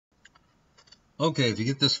Okay, if you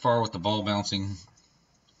get this far with the ball bouncing,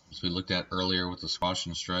 as we looked at earlier with the squash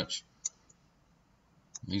and stretch,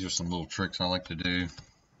 these are some little tricks I like to do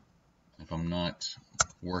if I'm not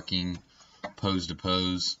working pose to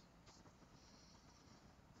pose.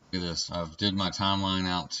 Look at this. I've did my timeline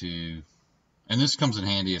out to, and this comes in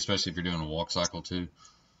handy, especially if you're doing a walk cycle too.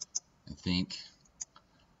 I think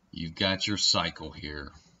you've got your cycle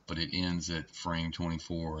here, but it ends at frame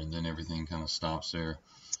 24, and then everything kind of stops there.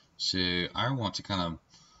 So I want to kind of,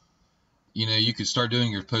 you could start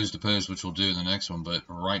doing your pose to pose, which we'll do in the next one, but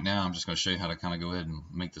right now I'm just going to show you how to kind of go ahead and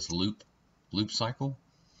make this loop cycle.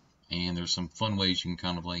 And there's some fun ways you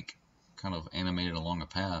can kind of animate it along a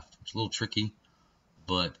path. It's a little tricky,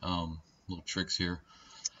 but little tricks here.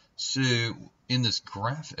 So in this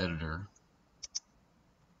graph editor,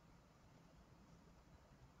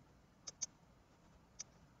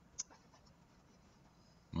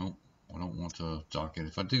 well, I don't want to dock it.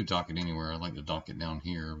 If I do dock it anywhere, I like to dock it down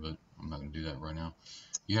here, but I'm not going to do that right now.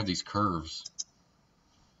 You have these curves.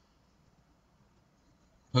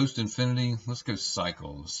 Post infinity, let's go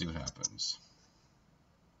cycle. Let's see what happens.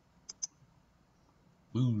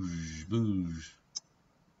 Boosh, boosh.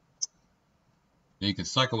 Now you can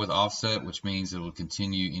cycle with offset, which means it will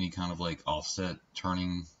continue any kind of like offset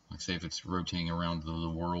turning, like say if it's rotating around the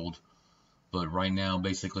world. But right now,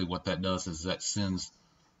 basically what that does is that sends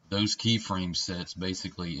those keyframe sets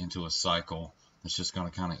basically into a cycle. It's just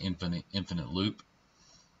going to kind of infinite loop.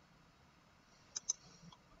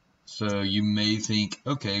 So you may think,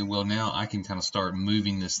 okay, well now I can kind of start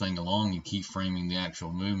moving this thing along and keyframing the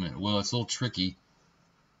actual movement. Well, it's a little tricky.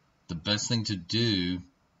 The best thing to do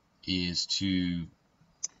is to,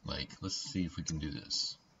 let's see if we can do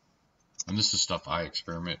this. And this is stuff I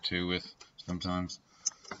experiment too with sometimes.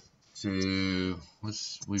 So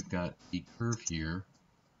we've got the curve here.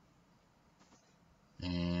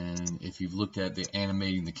 And if you've looked at the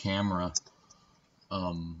animating the camera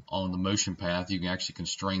on the motion path, you can actually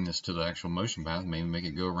constrain this to the actual motion path, maybe make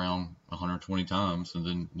it go around 120 times, and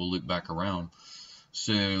then we'll loop back around.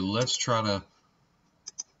 So let's try to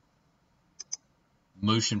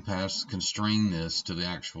motion path constrain this to the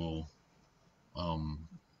actual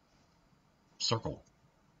circle.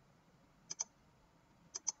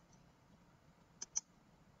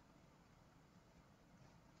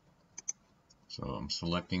 So I'm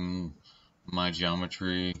selecting my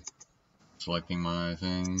geometry, selecting my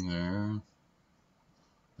thing there.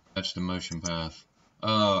 That's the motion path.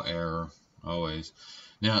 Oh, error, always.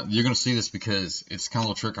 Now you're gonna see this because it's kind of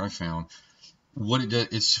a little trick I found. What it does,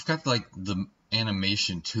 it's got like the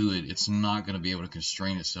animation to it. It's not gonna be able to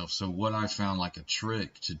constrain itself. So what I found like a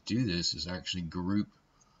trick to do this is actually group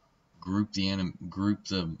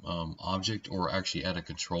the object, or actually add a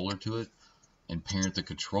controller to it and parent the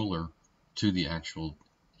controller to the actual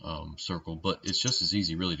circle. But it's just as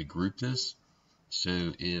easy really to group this.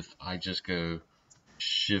 So if I just go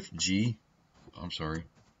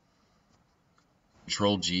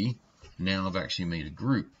Control G, now I've actually made a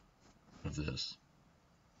group of this.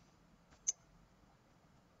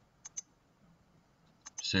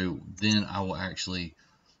 So then I will actually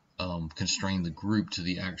constrain the group to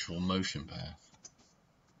the actual motion path,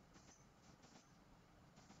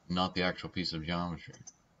 not the actual piece of geometry.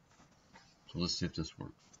 So let's see if this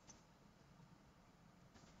works.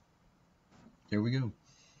 There we go.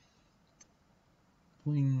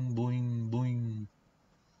 Boing, boing, boing.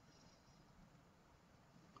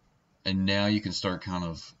 And now you can start kind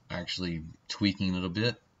of actually tweaking it a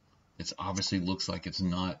bit. It obviously looks like it's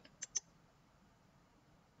not,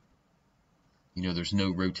 there's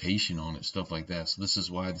no rotation on it, stuff like that. So this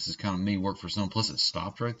is why this is kind of may work for some. Plus it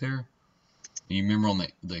stopped right there. And you remember on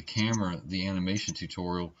the camera, the animation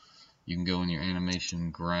tutorial, you can go in your animation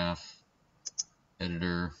graph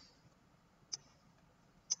editor.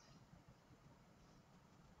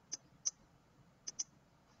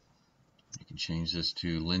 You can change this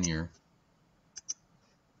to linear.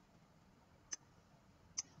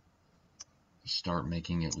 Start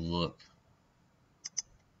making it look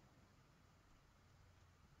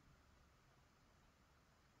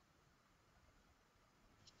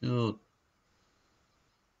still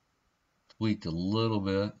tweaked a little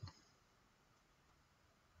bit.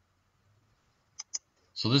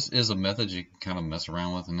 So this is a method you can kind of mess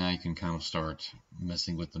around with, and now you can kind of start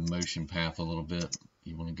messing with the motion path a little bit.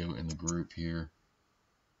 You want to go in the group here.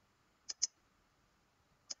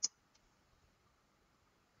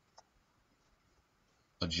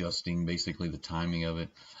 Adjusting basically the timing of it.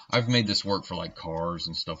 I've made this work for like cars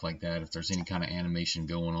and stuff like that. If there's any kind of animation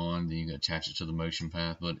going on, then you can attach it to the motion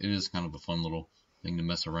path, but it is kind of a fun little thing to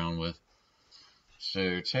mess around with.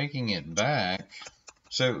 So taking it back,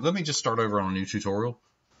 So let me just start over on a new tutorial,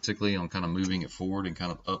 particularly on kind of moving it forward and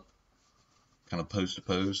kind of up, kind of pose to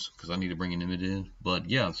pose, because I need to bring an image in. But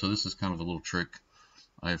yeah, so this is kind of a little trick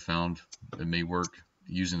I have found that may work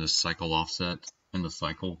using the cycle offset and the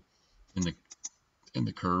cycle in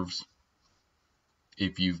the curves.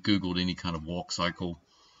 If you've Googled any kind of walk cycle,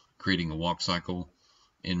 creating a walk cycle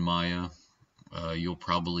in Maya, you'll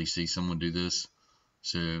probably see someone do this.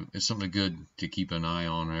 So it's something good to keep an eye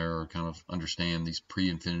on there, or kind of understand these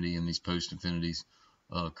pre-infinity and these post-infinities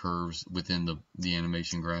curves within the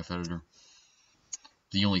animation graph editor.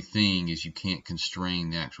 The only thing is you can't constrain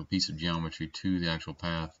the actual piece of geometry to the actual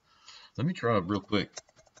path. Let me try it real quick,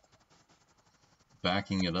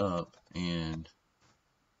 backing it up and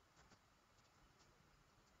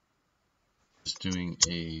just doing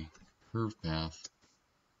a curve path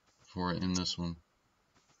for it in this one.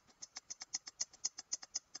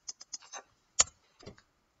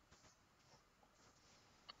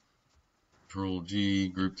 Control G,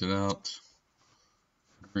 grouped it out,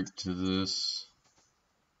 grouped to this.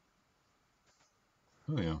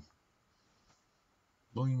 Oh yeah.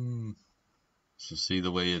 Boing. So see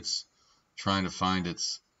the way it's trying to find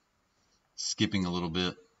its skipping a little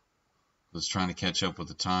bit. It's trying to catch up with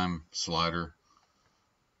the time slider,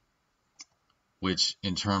 which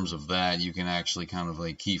in terms of that, you can actually kind of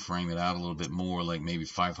like keyframe it out a little bit more, like maybe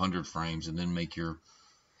 500 frames, and then make your,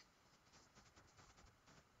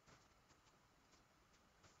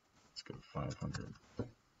 let's go 500.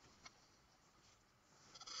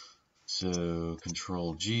 So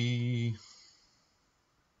Control G,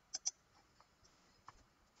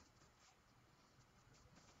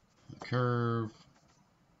 curve.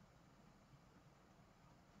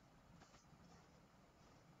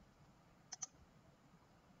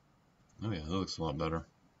 Oh yeah, that looks a lot better.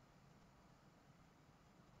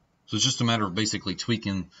 So it's just a matter of basically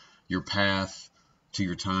tweaking your path to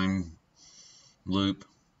your time loop,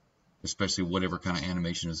 especially whatever kind of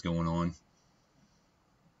animation is going on.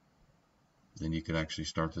 Then you could actually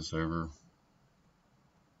start this over.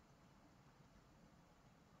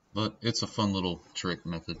 But it's a fun little trick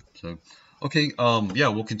method. So, okay, yeah,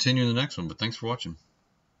 we'll continue in the next one, but thanks for watching.